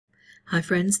Hi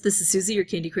friends, this is Suzy, your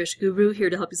Candy Crush Guru, here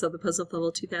to help you solve the puzzle of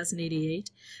level 2088,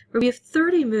 where we have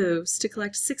 30 moves to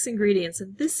collect 6 ingredients,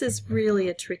 and this is really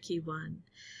a tricky one.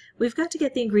 We've got to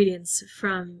get the ingredients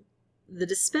from the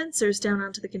dispensers down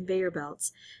onto the conveyor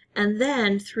belts, and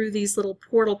then through these little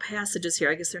portal passages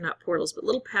here, I guess they're not portals, but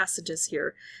little passages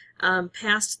here,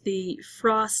 past the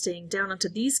frosting down onto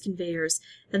these conveyors,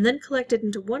 and then collected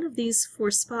into one of these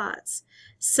 4 spots.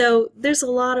 So there's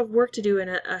a lot of work to do in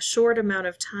a short amount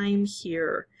of time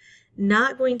here.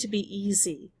 Not going to be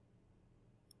easy.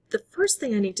 The first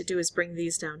thing I need to do is bring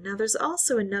these down. Now there's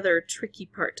also another tricky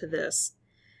part to this.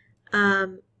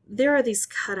 There are these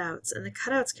cutouts, and the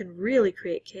cutouts can really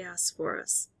create chaos for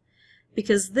us,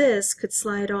 because this could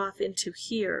slide off into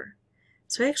here.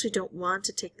 So I actually don't want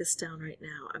to take this down right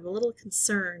now. I'm a little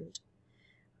concerned.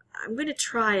 I'm going to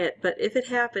try it, but if it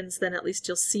happens, then at least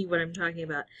you'll see what I'm talking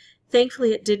about.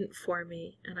 Thankfully it didn't for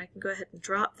me, and I can go ahead and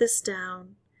drop this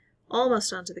down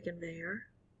almost onto the conveyor.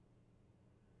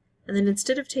 And then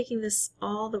instead of taking this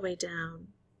all the way down,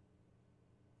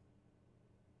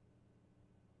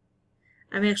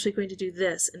 I'm actually going to do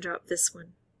this and drop this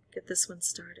one, get this one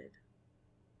started.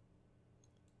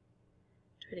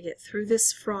 Try to get through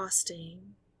this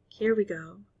frosting. Here we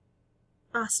go.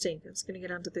 Ah, stink. I was going to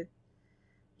get onto the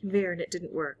conveyor and it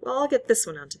didn't work. Well, I'll get this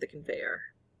one onto the conveyor,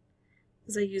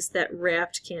 because I used that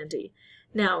wrapped candy.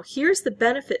 Now, here's the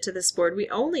benefit to this board. We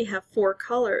only have 4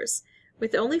 colors.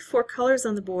 With only 4 colors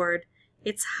on the board,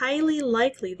 it's highly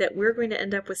likely that we're going to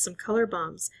end up with some color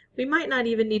bombs. We might not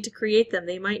even need to create them.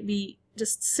 They might be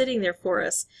just sitting there for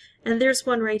us. And there's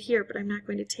one right here, but I'm not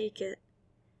going to take it.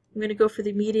 I'm going to go for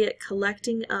the immediate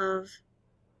collecting of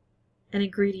an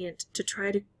ingredient to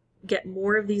try to get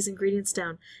more of these ingredients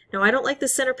down. Now I don't like the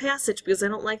center passage because I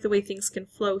don't like the way things can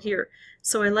flow here.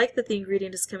 So I like that the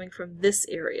ingredient is coming from this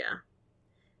area.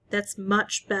 That's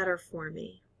much better for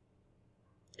me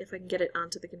if I can get it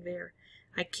onto the conveyor.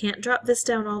 I can't drop this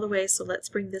down all the way, so let's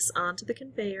bring this onto the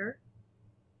conveyor.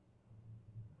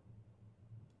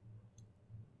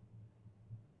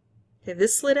 Okay,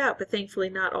 this slid out, but thankfully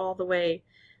not all the way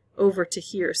over to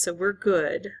here, so we're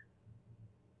good.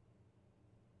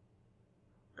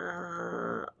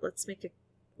 Let's make a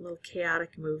little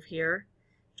chaotic move here.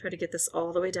 Try to get this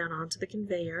all the way down onto the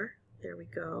conveyor. There we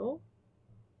go.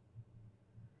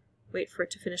 Wait for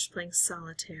it to finish playing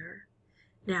solitaire.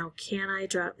 Now, can I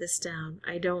drop this down?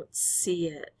 I don't see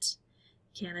it.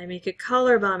 Can I make a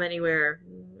color bomb anywhere?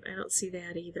 I don't see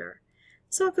that either.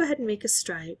 So I'll go ahead and make a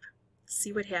stripe.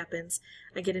 See what happens.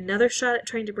 I get another shot at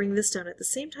trying to bring this down. At the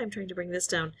same time trying to bring this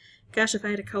down. Gosh, if I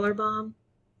had a color bomb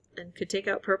and could take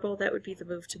out purple, that would be the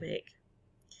move to make.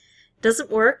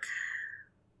 Doesn't work,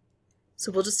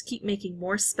 so we'll just keep making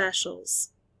more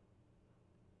specials.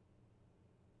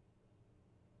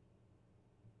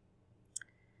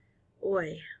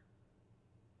 Oi.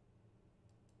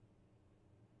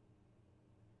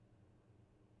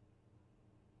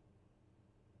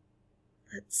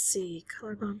 Let's see,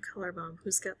 color bomb, color bomb.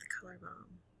 Who's got the color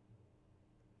bomb?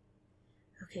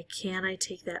 Okay, can I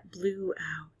take that blue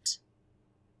out?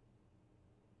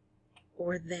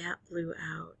 Or that blue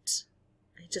out?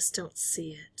 I just don't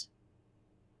see it.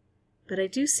 But I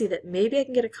do see that maybe I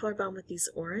can get a color bomb with these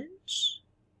orange.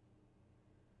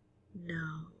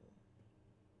 No.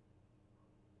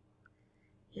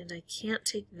 And I can't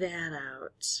take that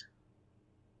out.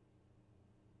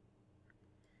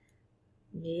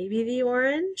 Maybe the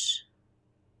orange?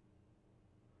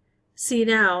 See,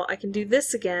 now I can do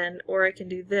this again, or I can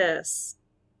do this.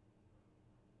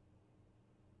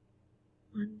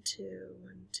 1, 2,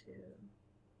 1, 2.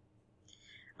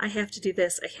 I have to do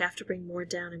this. I have to bring more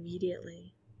down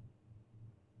immediately.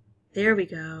 There we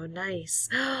go. Nice.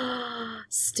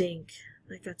 Stink.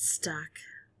 That got stuck.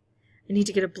 I need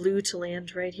to get a blue to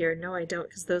land right here. No, I don't,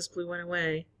 because those blue went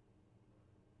away.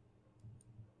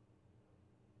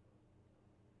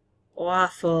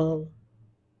 Awful.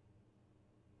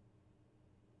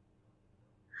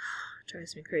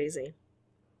 Drives me crazy.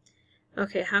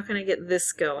 Okay, how can I get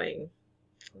this going?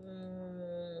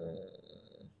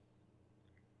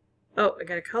 Oh, I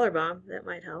got a color bomb. That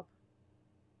might help.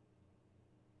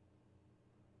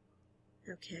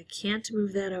 Okay, I can't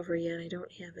move that over yet. I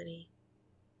don't have any.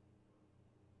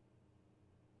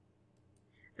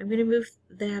 I'm going to move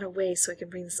that away so I can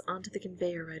bring this onto the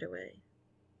conveyor right away.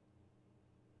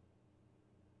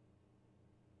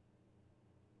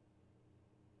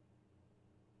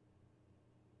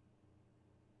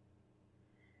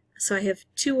 So I have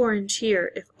 2 orange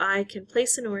here. If I can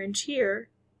place an orange here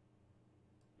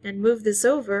and move this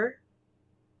over,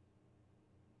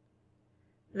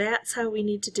 that's how we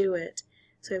need to do it.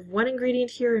 So I have 1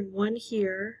 ingredient here and 1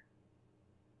 here.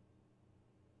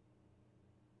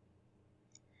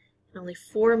 Only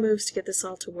 4 moves to get this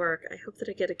all to work. I hope that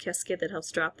I get a cascade that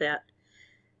helps drop that.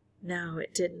 No,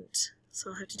 it didn't. So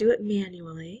I'll have to do it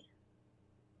manually.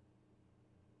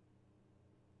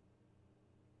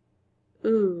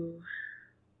 Ooh.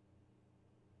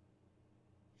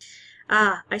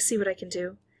 Ah, I see what I can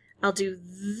do. I'll do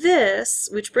this,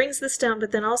 which brings this down,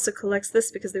 but then also collects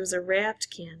this because there was a wrapped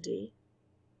candy.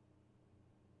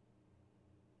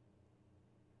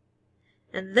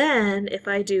 And then, if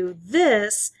I do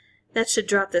this, that should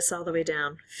drop this all the way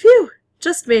down. Phew!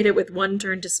 Just made it with 1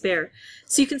 turn to spare.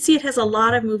 So you can see it has a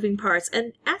lot of moving parts.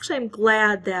 And actually, I'm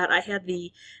glad that I had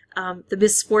the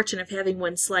misfortune of having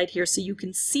one slide here so you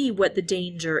can see what the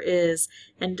danger is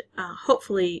and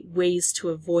hopefully ways to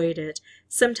avoid it.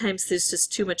 Sometimes there's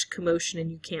just too much commotion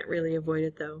and you can't really avoid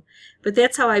it though. But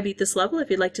that's how I beat this level.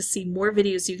 If you'd like to see more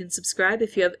videos, you can subscribe.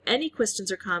 If you have any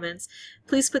questions or comments,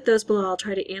 please put those below. I'll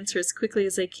try to answer as quickly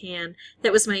as I can.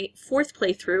 That was my 4th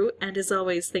playthrough, and as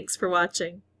always, thanks for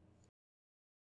watching.